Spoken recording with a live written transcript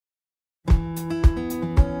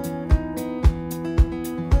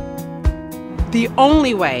The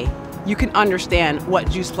only way you can understand what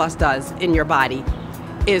Juice Plus does in your body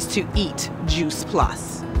is to eat Juice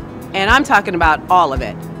Plus. And I'm talking about all of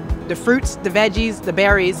it. The fruits, the veggies, the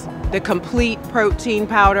berries, the complete protein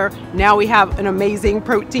powder. Now we have an amazing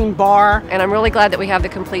protein bar. And I'm really glad that we have the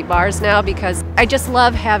complete bars now, because I just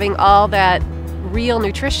love having all that real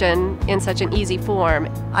nutrition in such an easy form.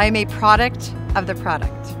 I'm a product of the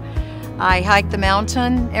product. I hike the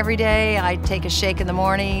mountain every day. I take a shake in the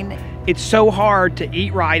morning. It's so hard to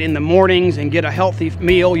eat right in the mornings and get a healthy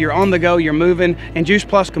meal. You're on the go, you're moving, and Juice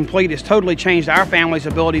Plus Complete has totally changed our family's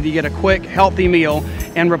ability to get a quick, healthy meal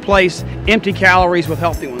and replace empty calories with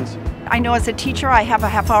healthy ones. I know as a teacher I have a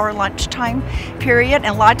half-hour lunchtime period, and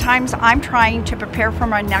a lot of times I'm trying to prepare for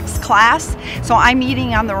my next class, so I'm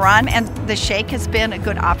eating on the run, and the shake has been a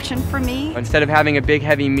good option for me. Instead of having a big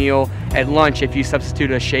heavy meal at lunch, if you substitute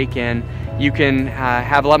a shake in, you can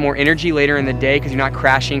have a lot more energy later in the day because you're not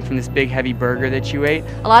crashing from this big heavy burger that you ate.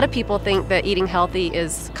 A lot of people think that eating healthy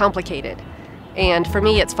is complicated, and for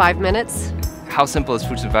me it's 5 minutes. How simple is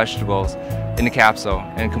fruits and vegetables in the capsule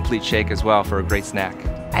and a complete shake as well for a great snack?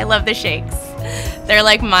 I love the shakes. They're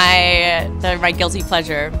like my guilty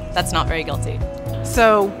pleasure. That's not very guilty.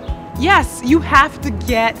 So yes, you have to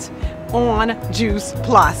get on Juice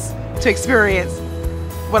Plus to experience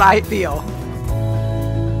what I feel.